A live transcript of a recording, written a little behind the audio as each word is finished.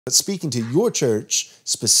But speaking to your church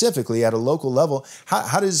specifically at a local level,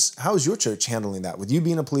 how is your church handling that? With you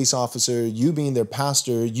being a police officer, you being their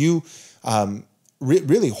pastor, you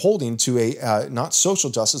really holding to a not social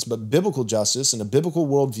justice, but biblical justice and a biblical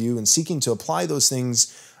worldview and seeking to apply those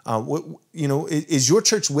things. Is your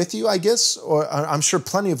church with you, I guess? Or I'm sure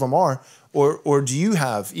plenty of them are. Or do you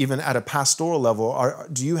have, even at a pastoral level,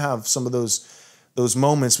 do you have some of those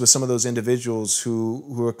moments with some of those individuals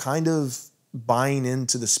who are kind of buying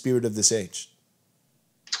into the spirit of this age?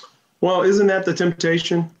 Well, isn't that the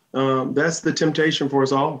temptation? That's the temptation for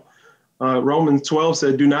us all. Romans 12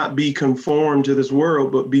 said, do not be conformed to this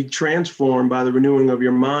world, but be transformed by the renewing of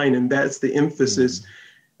your mind. And that's the emphasis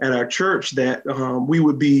at our church, that we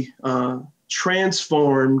would be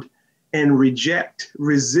transformed and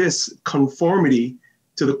resist conformity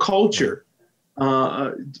to the culture.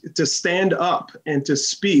 To stand up and to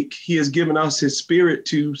speak. He has given us his spirit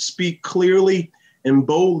to speak clearly and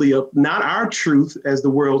boldly of not our truth, as the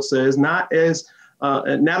world says, not as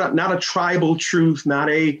not a tribal truth, not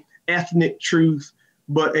a ethnic truth,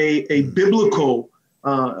 but a biblical,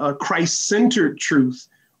 Christ-centered truth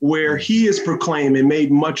where he is proclaimed and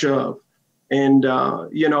made much of. And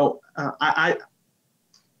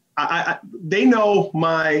they know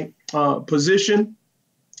my position.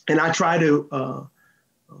 And I try to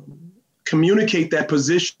communicate that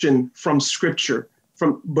position from Scripture,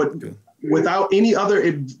 but without any other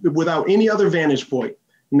vantage point.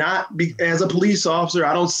 As a police officer,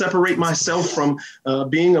 I don't separate myself from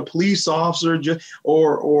being a police officer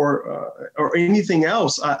or anything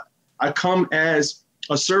else. I come as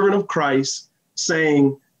a servant of Christ,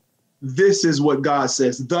 saying, "This is what God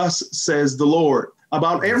says. Thus says the Lord,"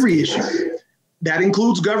 about every issue. That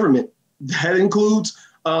includes government. That includes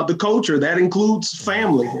the culture, that includes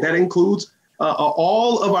family, that includes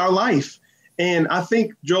all of our life. And I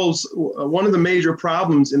think, Joel, one of the major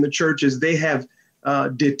problems in the church is they have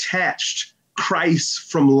detached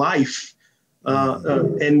Christ from life.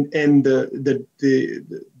 And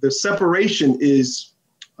the separation is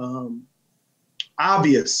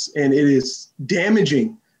obvious, and it is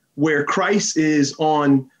damaging, where Christ is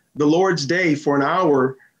on the Lord's day for an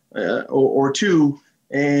hour or two,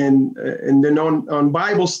 and then on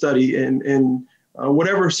Bible study and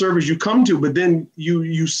whatever service you come to, but then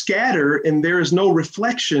you scatter, and there is no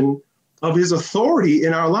reflection of his authority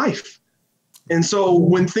in our life. And so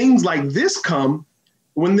when things like this come,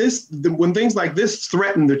 when things like this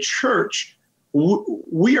threaten the church,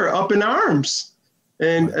 we are up in arms,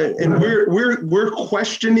 and we're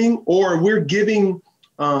questioning, or we're giving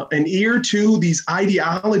an ear to these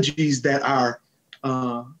ideologies that are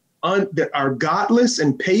godless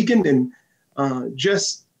and pagan, and it's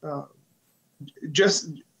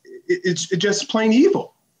just plain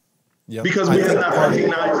evil. Yep. Because we have not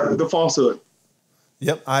recognized the falsehood.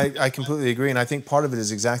 Yep, I completely agree, and I think part of it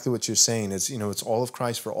is exactly what you're saying. It's it's all of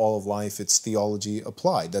Christ for all of life. It's theology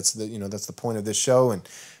applied. That's the point of this show,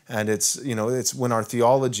 and it's it's when our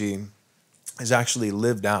theology is actually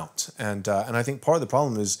lived out, and I think part of the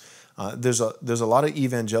problem is there's a lot of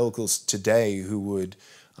evangelicals today who would.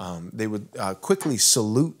 They would quickly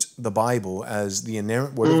salute the Bible as the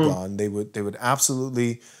inerrant word of God. They would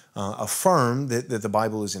absolutely affirm that the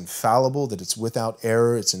Bible is infallible, that it's without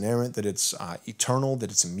error, it's inerrant, that it's eternal, that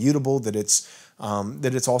it's immutable, that it's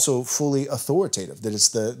also fully authoritative, that it's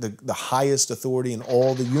the highest authority in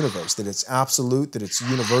all the universe, that it's absolute, that it's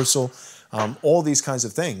universal, all these kinds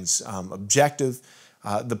of things, objective.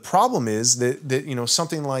 The problem is that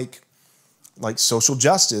something like social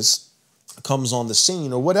justice comes on the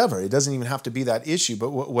scene, or whatever. It doesn't even have to be that issue,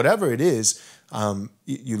 but whatever it is,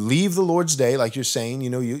 you leave the Lord's Day, like you're saying,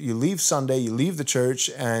 you leave Sunday, you leave the church,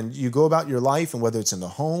 and you go about your life, and whether it's in the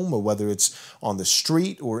home, or whether it's on the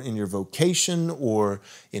street, or in your vocation, or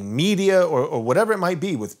in media, or whatever it might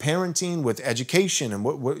be, with parenting, with education, and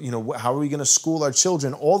how are we going to school our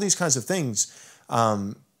children, all these kinds of things.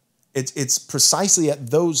 It's precisely at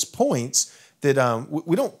those points that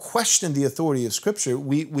we don't question the authority of Scripture,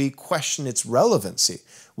 we question its relevancy.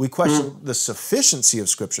 We question the sufficiency of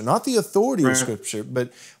Scripture, not the authority of Scripture.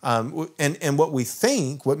 But and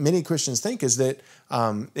what many Christians think is that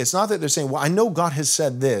it's not that they're saying, well, I know God has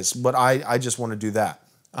said this, but I just want to do that.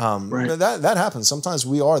 That happens. Sometimes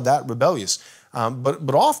we are that rebellious.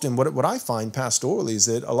 But often what I find pastorally is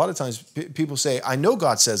that a lot of times people say, I know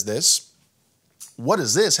God says this. What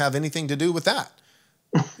does this have anything to do with that?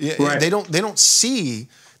 They don't see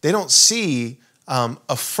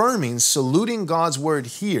affirming, saluting God's word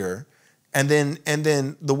here, and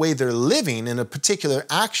then the way they're living in a particular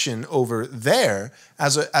action over there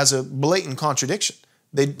as a blatant contradiction.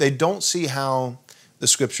 They don't see how the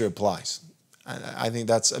Scripture applies. I think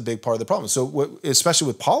that's a big part of the problem. So especially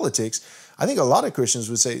with politics, I think a lot of Christians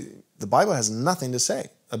would say the Bible has nothing to say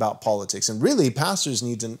about politics. And really, pastors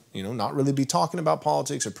need to, not really be talking about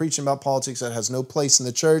politics or preaching about politics. That has no place in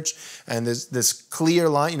the church. And there's this clear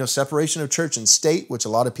line, separation of church and state, which a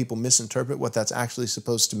lot of people misinterpret what that's actually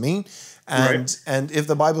supposed to mean. And if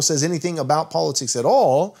the Bible says anything about politics at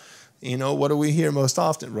all, what do we hear most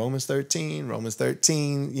often? Romans 13,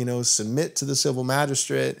 submit to the civil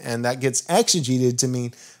magistrate. And that gets exegeted to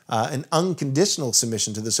mean an unconditional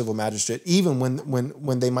submission to the civil magistrate, even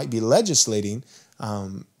when they might be legislating,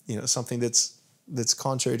 something that's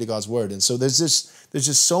contrary to God's word. And so there's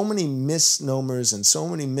just so many misnomers and so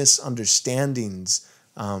many misunderstandings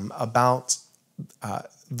about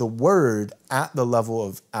the word at the level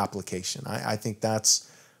of application. I think that's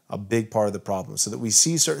a big part of the problem, so that we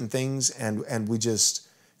see certain things and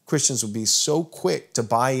Christians would be so quick to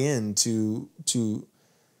buy into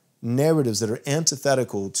narratives that are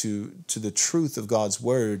antithetical to the truth of God's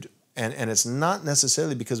word. And it's not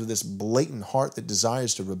necessarily because of this blatant heart that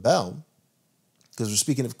desires to rebel, because we're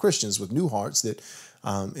speaking of Christians with new hearts that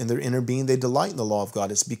in their inner being, they delight in the law of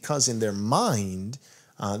God. It's because in their mind,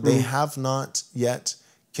 they have not yet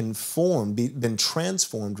been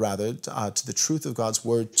transformed rather to the truth of God's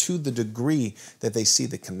word, to the degree that they see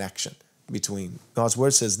the connection between God's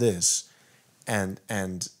word says this, and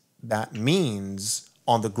that means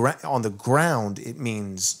on the ground it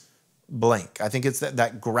means blank. I think it's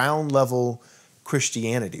that ground level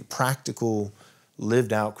Christianity, practical,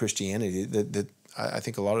 lived out Christianity that I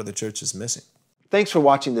think a lot of the church is missing. Thanks for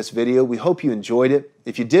watching this video. We hope you enjoyed it.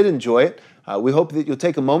 If you did enjoy it, we hope that you'll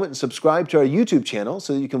take a moment and subscribe to our YouTube channel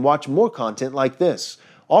so that you can watch more content like this.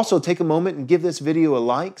 Also, take a moment and give this video a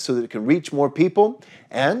like so that it can reach more people.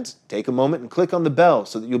 And take a moment and click on the bell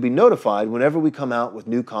so that you'll be notified whenever we come out with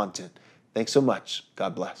new content. Thanks so much.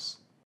 God bless.